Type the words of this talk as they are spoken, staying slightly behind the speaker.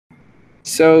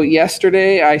So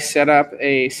yesterday I set up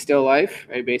a still life,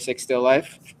 a basic still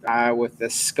life, with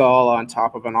this skull on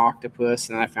top of an octopus,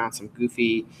 and I found some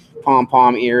goofy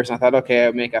pom-pom ears. And I thought, okay,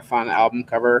 I'd make a fun album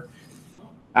cover.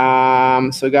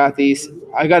 So got these.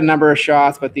 I got a number of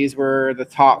shots, but these were the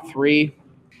top three.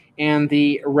 And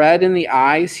the red in the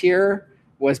eyes here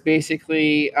was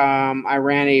basically I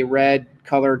ran a red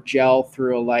colored gel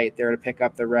through a light there to pick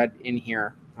up the red in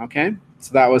here. Okay,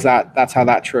 so that was that. That's how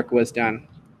that trick was done.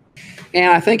 And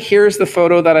I think here's the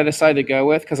photo that I decided to go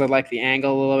with because I like the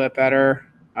angle a little bit better,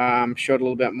 showed a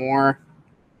little bit more.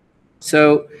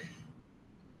 So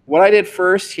what I did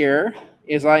first here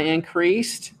is I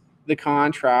increased the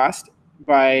contrast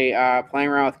by playing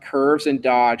around with curves and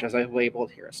dodge as I've labeled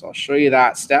here. So I'll show you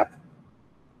that step.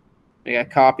 I got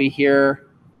copy here,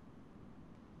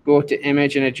 go to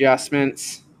image and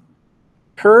adjustments.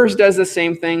 Curves does the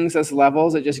same things as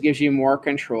levels. It just gives you more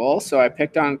control. So I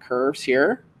picked on curves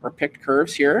here, or picked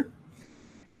curves here.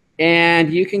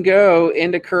 And you can go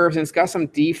into curves, and it's got some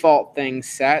default things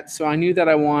set. So I knew that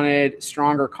I wanted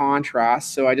stronger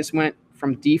contrast. So I just went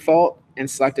from default and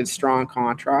selected strong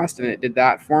contrast, and it did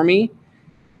that for me.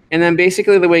 And then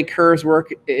basically the way curves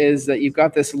work is that you've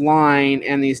got this line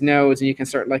and these nodes, and you can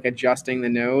start like adjusting the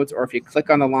nodes. Or if you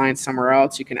click on the line somewhere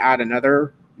else, you can add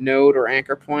another node or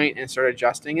anchor point and start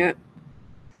adjusting it.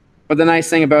 But the nice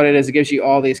thing about it is it gives you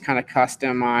all these kind of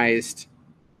customized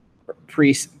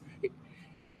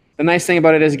the nice thing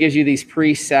about it is it gives you these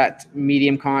preset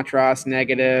medium contrast,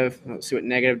 negative. Let's see what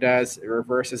negative does. It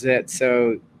reverses it.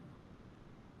 So,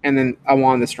 and then I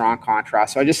wanted the strong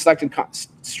contrast. So I just selected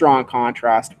strong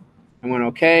contrast and went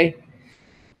OK.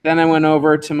 Then I went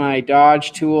over to my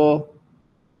dodge tool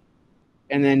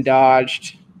and then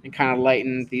dodged and kind of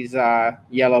lightened these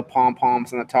yellow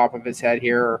pom-poms on the top of his head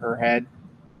here, or her head,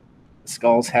 the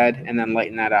skull's head, and then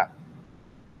lighten that up.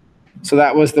 So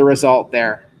that was the result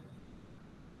there.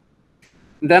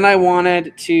 Then I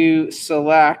wanted to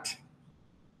select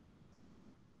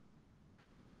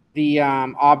the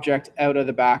object out of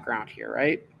the background here,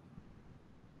 right?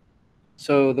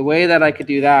 So the way that I could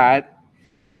do that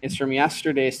is from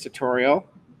yesterday's tutorial.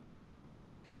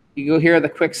 You go here, the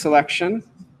quick selection.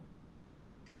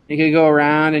 You could go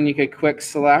around and you could quick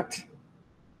select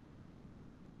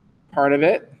part of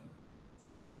it.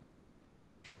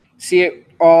 See, it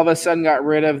all of a sudden got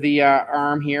rid of the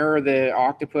arm here, or the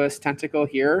octopus tentacle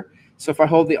here. So if I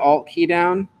hold the Alt key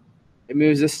down, it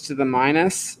moves this to the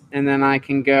minus, and then I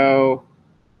can go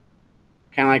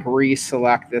kind of like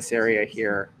reselect this area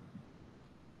here.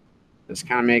 Just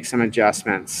kind of make some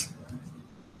adjustments.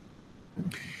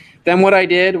 Then what I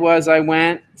did was I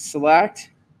went select,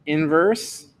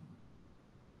 inverse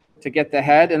to get the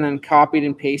head, and then copied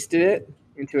and pasted it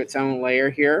into its own layer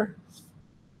here.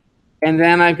 And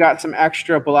then I've got some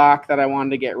extra black that I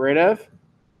wanted to get rid of.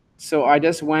 So I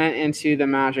just went into the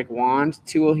magic wand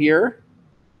tool here,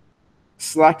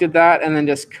 selected that, and then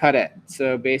just cut it.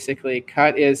 So basically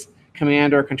cut is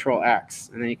Command or Control X,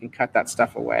 and then you can cut that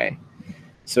stuff away.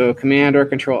 So Command or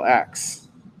Control X,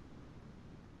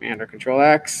 Command or Control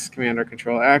X, Command or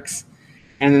Control X,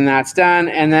 and then that's done.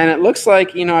 And then it looks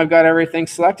like, you know, I've got everything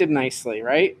selected nicely,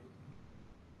 right?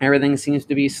 Everything seems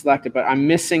to be selected, but I'm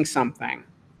missing something.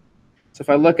 So if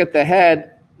I look at the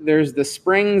head, there's the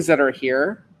springs that are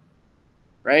here,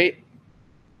 right,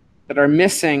 that are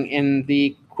missing in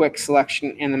the quick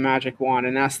selection in the magic wand.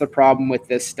 And that's the problem with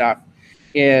this stuff,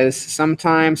 is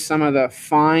sometimes some of the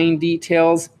fine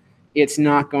details it's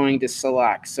not going to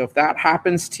select. So if that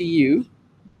happens to you,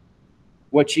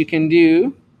 what you can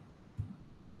do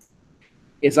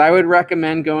is I would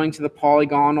recommend going to the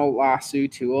polygonal lasso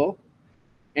tool,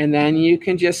 and then you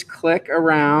can just click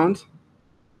around,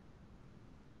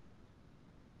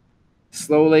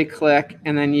 slowly click,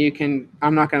 and then you can,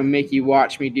 I'm not going to make you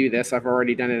watch me do this. I've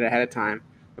already done it ahead of time.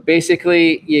 But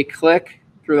basically, you click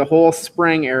through the whole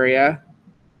spring area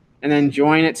and then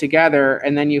join it together,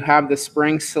 and then you have the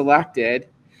spring selected,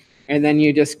 and then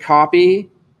you just copy,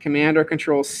 Command or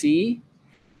Control C,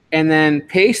 and then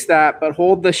paste that, but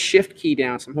hold the Shift key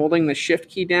down. So I'm holding the Shift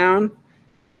key down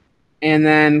and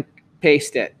then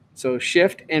paste it. So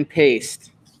Shift and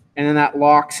paste, and then that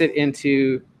locks it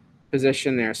into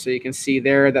position there. So you can see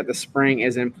there that the spring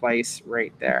is in place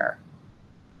right there.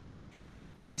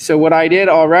 So what I did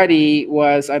already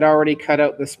was I'd already cut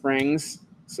out the springs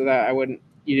so that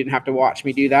you didn't have to watch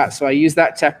me do that. So I used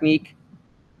that technique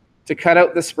to cut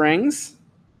out the springs.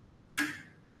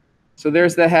 So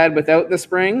there's the head without the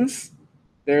springs.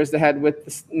 There's the head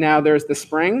with now there's the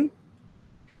spring.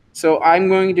 So I'm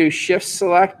going to Shift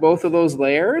select both of those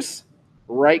layers,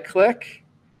 right click,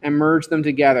 and merge them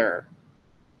together.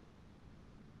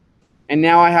 And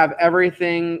now I have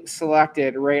everything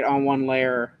selected right on one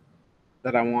layer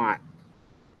that I want.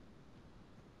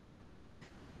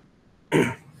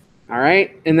 All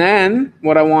right, and then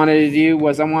what I wanted to do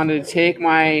was I wanted to take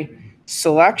my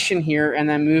selection here and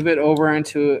then move it over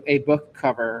into a book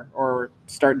cover or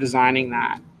start designing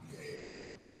that.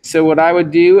 So what I would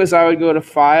do is I would go to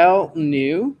File,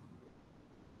 New,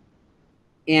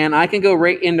 and I can go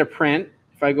right into Print.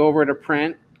 If I go over to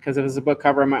Print, because if it's a book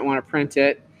cover, I might want to print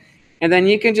it. And then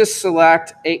you can just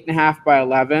select 8.5 by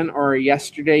 11, or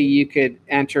yesterday you could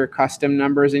enter custom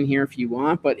numbers in here if you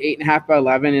want, but 8.5 by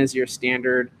 11 is your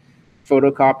standard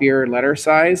photocopier letter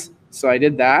size. So I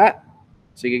did that.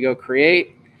 So you could go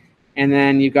create, and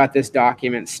then you've got this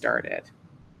document started.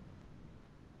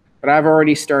 But I've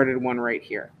already started one right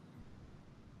here.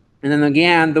 And then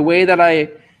again, the way that I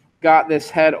got this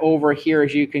head over here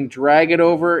is you can drag it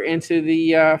over into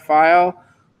the file,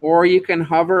 or you can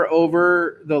hover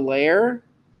over the layer,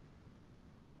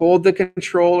 hold the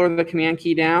control or the command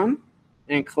key down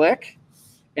and click,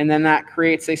 and then that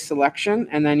creates a selection,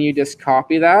 and then you just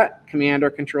copy that, command or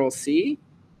control C,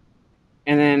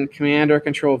 and then command or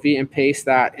control V and paste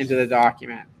that into the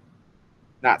document.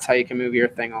 That's how you can move your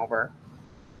thing over.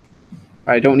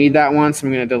 I don't need that one, so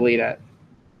I'm going to delete it.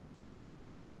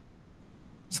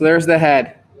 So there's the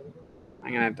head.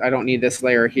 I don't need this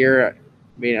layer here.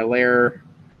 I made a layer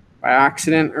by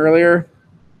accident earlier.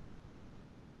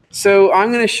 So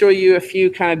I'm going to show you a few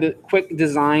kind of quick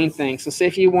design things. So say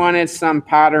if you wanted some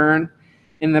pattern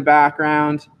in the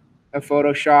background of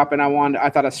Photoshop, and I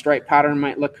thought a stripe pattern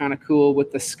might look kind of cool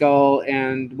with the skull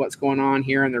and what's going on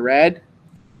here in the red.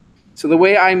 So the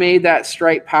way I made that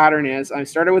stripe pattern is I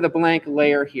started with a blank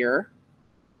layer here.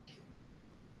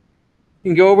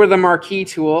 You can go over to the marquee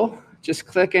tool, just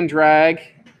click and drag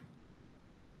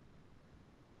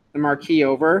the marquee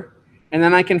over, and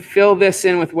then I can fill this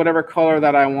in with whatever color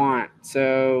that I want.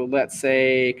 So let's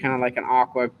say kind of like an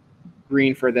aqua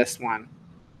green for this one.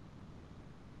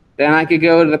 Then I could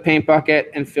go to the paint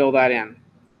bucket and fill that in.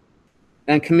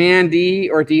 Then Command D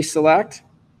or deselect,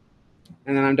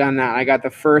 and then I'm done that. I got the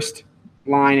first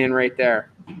line in right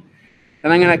there. Then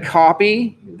I'm going to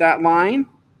copy that line,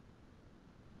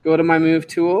 go to my move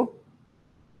tool,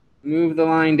 move the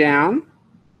line down.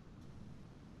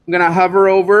 I'm going to hover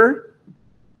over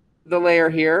the layer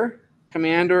here,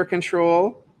 command or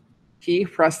control key,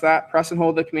 press and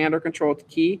hold the command or control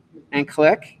key and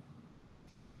click.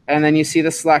 And then you see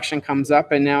the selection comes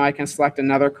up, and now I can select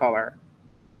another color.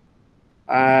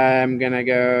 I'm going to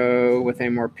go with a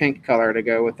more pink color to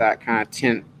go with that kind of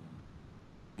tint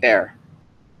there.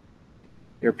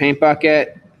 Your paint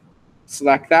bucket,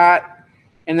 select that,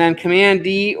 and then Command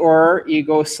D, or you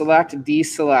go select,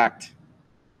 deselect,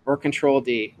 or Control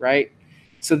D, right?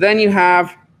 So then you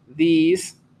have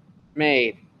these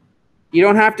made. You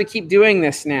don't have to keep doing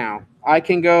this now. I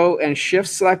can go and shift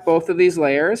select both of these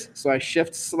layers. So I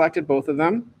shift selected both of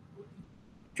them,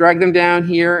 drag them down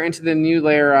here into the new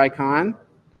layer icon,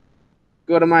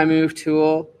 go to my move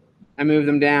tool and move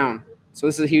them down. So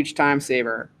this is a huge time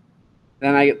saver.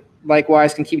 Then I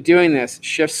likewise can keep doing this.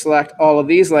 Shift select all of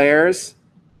these layers,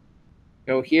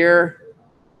 go here,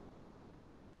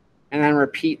 and then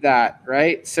repeat that,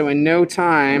 right? So in no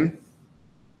time,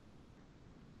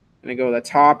 I'm going to go to the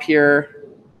top here.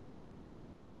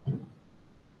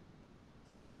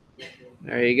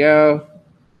 There you go.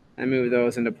 And move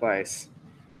those into place.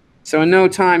 So in no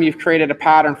time, you've created a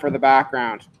pattern for the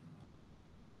background.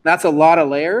 That's a lot of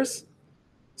layers.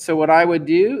 So what I would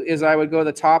do is I would go to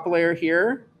the top layer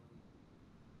here,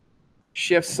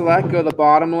 shift select, go to the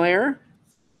bottom layer,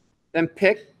 then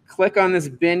click on this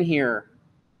bin here,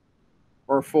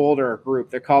 or folder group.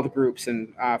 They're called groups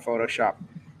in Photoshop.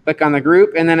 Click on the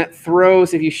group, and then it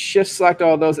throws, if you shift select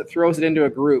all those, it throws it into a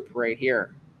group right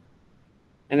here.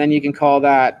 And then you can call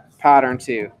that pattern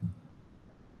too.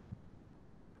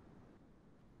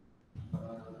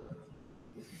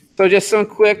 So just some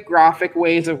quick graphic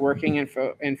ways of working in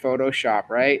Photoshop,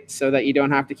 right? So that you don't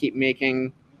have to keep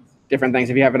making different things.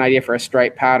 If you have an idea for a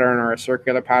stripe pattern or a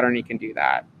circular pattern, you can do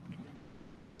that.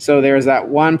 So there's that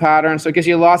one pattern. So it gives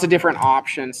you lots of different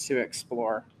options to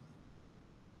explore.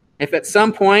 If at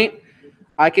some point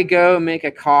I could go make a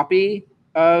copy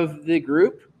of the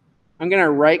group, I'm going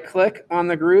to right click on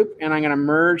the group and I'm going to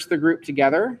merge the group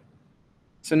together.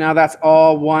 So now that's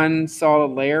all one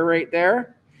solid layer right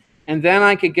there. And then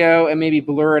I could go and maybe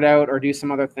blur it out or do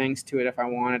some other things to it if I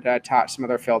wanted to attach some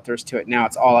other filters to it. Now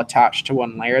it's all attached to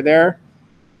one layer there.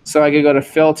 So I could go to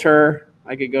filter,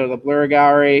 I could go to the blur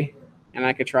gallery, and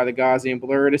I could try the Gaussian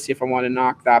blur to see if I want to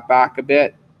knock that back a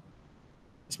bit.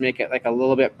 Just make it like a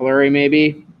little bit blurry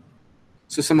maybe.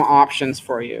 So some options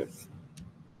for you.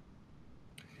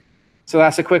 So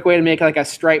that's a quick way to make like a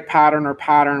stripe pattern or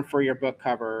pattern for your book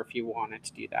cover if you wanted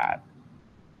to do that.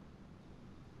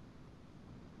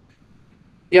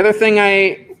 The other thing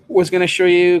I was going to show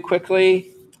you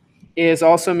quickly is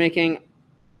also making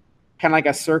kind of like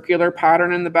a circular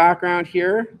pattern in the background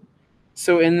here.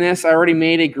 So in this, I already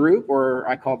made a group, or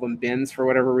I call them bins for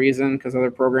whatever reason, because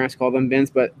other programs call them bins,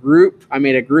 but group, I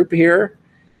made a group here.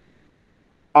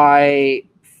 I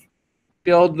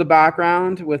filled the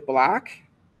background with black.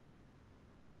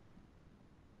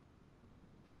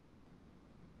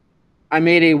 I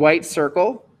made a white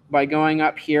circle by going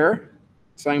up here.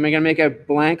 So I'm going to make a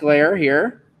blank layer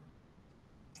here.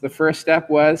 So the first step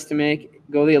was to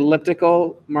go the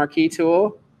elliptical marquee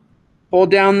tool,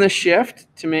 hold down the shift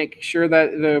to make sure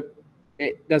that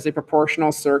it does a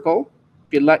proportional circle.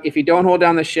 If you don't hold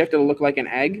down the shift, it'll look like an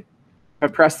egg. If I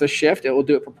press the shift, it will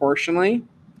do it proportionally.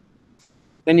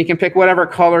 Then you can pick whatever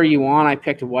color you want. I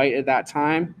picked white at that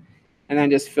time, and then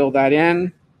just fill that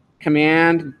in.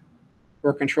 Command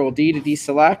or Control D to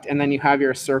deselect, and then you have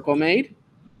your circle made.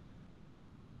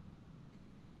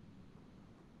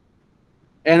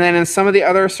 And then in some of the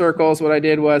other circles, what I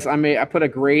did was I put a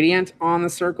gradient on the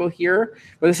circle here,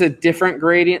 but this is a different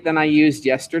gradient than I used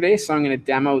yesterday. So I'm going to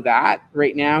demo that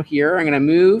right now here. I'm going to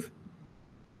move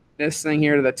this thing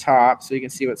here to the top so you can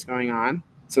see what's going on.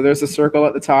 So there's a circle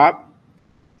at the top.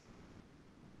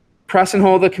 Press and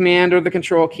hold the Command or the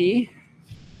Control key.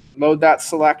 Load that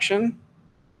selection.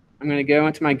 I'm going to go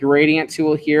into my gradient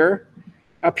tool here.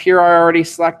 Up here, I already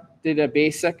selected a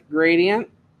basic gradient.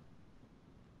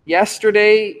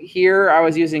 Yesterday here, I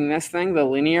was using this thing, the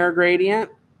linear gradient.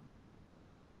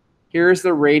 Here's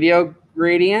the radial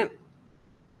gradient.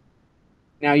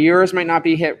 Now yours might not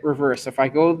be hit reverse. If I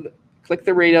click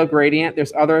the radial gradient,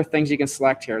 there's other things you can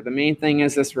select here. The main thing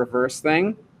is this reverse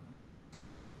thing.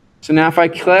 So now if I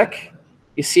click,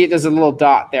 you see it does a little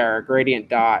dot there, a gradient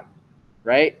dot,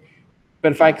 right?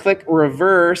 But if I click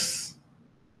reverse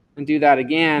and do that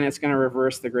again, it's going to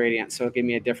reverse the gradient. So it'll give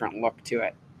me a different look to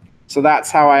it. So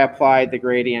that's how I applied the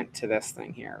gradient to this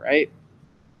thing here, right?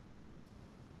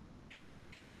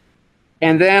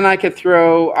 And then I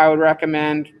would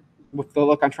recommend, with the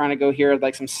look I'm trying to go here,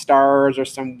 like some stars or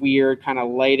some weird kind of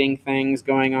lighting things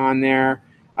going on there.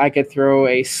 I could throw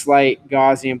a slight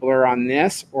Gaussian blur on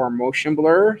this, or motion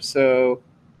blur. So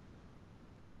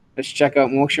let's check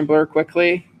out motion blur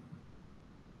quickly.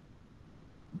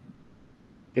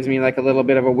 Gives me like a little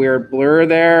bit of a weird blur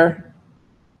there.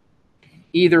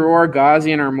 Either or,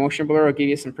 Gaussian or motion blur will give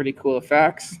you some pretty cool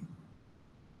effects.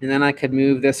 And then I could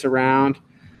move this around.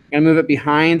 I'm going to move it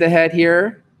behind the head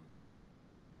here.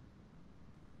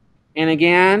 And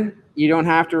again, you don't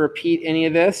have to repeat any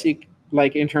of this.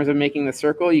 Like in terms of making the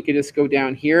circle, you could just go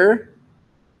down here.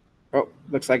 Oh,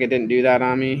 looks like it didn't do that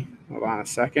on me. Hold on a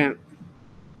second.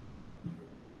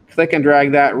 Click and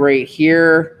drag that right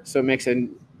here so it makes a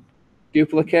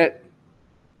duplicate.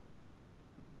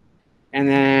 And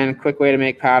then quick way to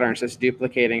make patterns, just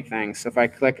duplicating things. So if I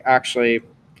click, actually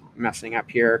messing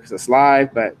up here because it's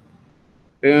live, but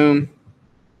boom.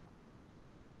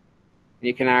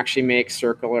 You can actually make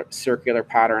circular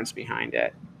patterns behind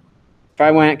it. If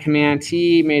I went Command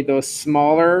T, made those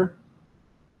smaller,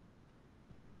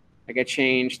 I could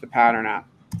change the pattern up.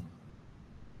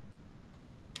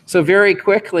 So very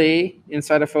quickly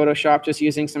inside of Photoshop, just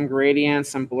using some gradients,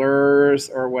 some blurs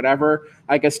or whatever,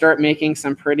 I could start making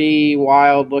some pretty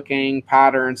wild looking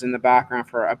patterns in the background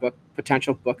for a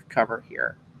potential book cover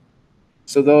here.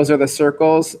 So those are the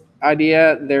circles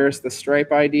idea. There's the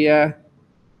stripe idea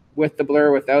with the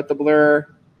blur, without the blur.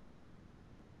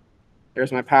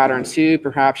 There's my pattern 2.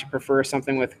 Perhaps you prefer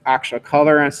something with actual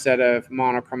color instead of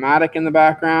monochromatic in the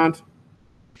background.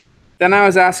 Then I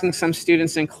was asking some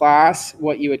students in class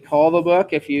what you would call the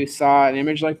book if you saw an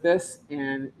image like this,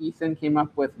 and Ethan came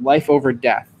up with Life Over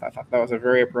Death. I thought that was a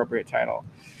very appropriate title.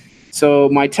 So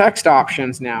my text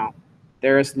options now,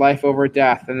 there's Life Over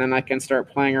Death, and then I can start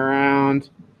playing around,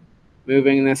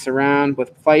 moving this around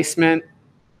with placement.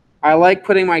 I like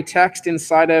putting my text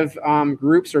inside of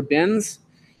groups or bins,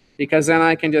 because then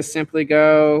I can just simply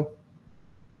go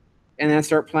and then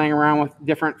start playing around with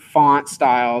different font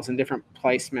styles and different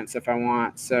placements if I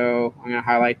want. So I'm going to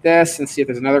highlight this and see if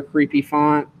there's another creepy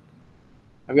font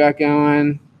I've got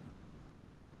going.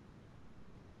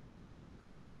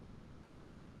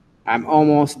 I'm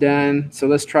almost done. So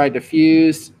let's try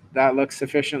diffuse. That looks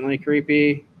sufficiently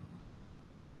creepy.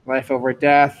 Life Over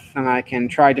Death. And I can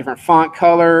try different font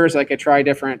colors. I could try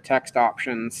different text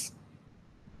options.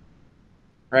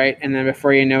 Right? And then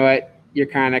before you know it, you're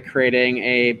kind of creating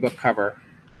a book cover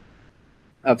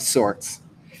of sorts.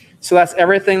 So that's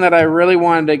everything that I really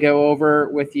wanted to go over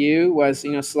with you was,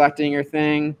 selecting your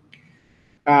thing.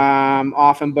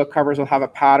 Often book covers will have a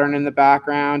pattern in the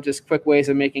background, just quick ways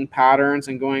of making patterns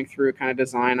and going through kind of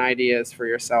design ideas for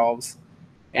yourselves.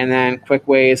 And then quick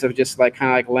ways of just like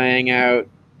kind of like laying out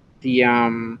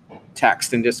the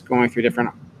text and just going through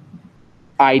different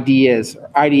ideas, or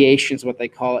ideations, what they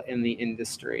call it in the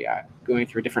industry, going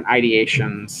through different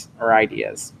ideations or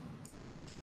ideas.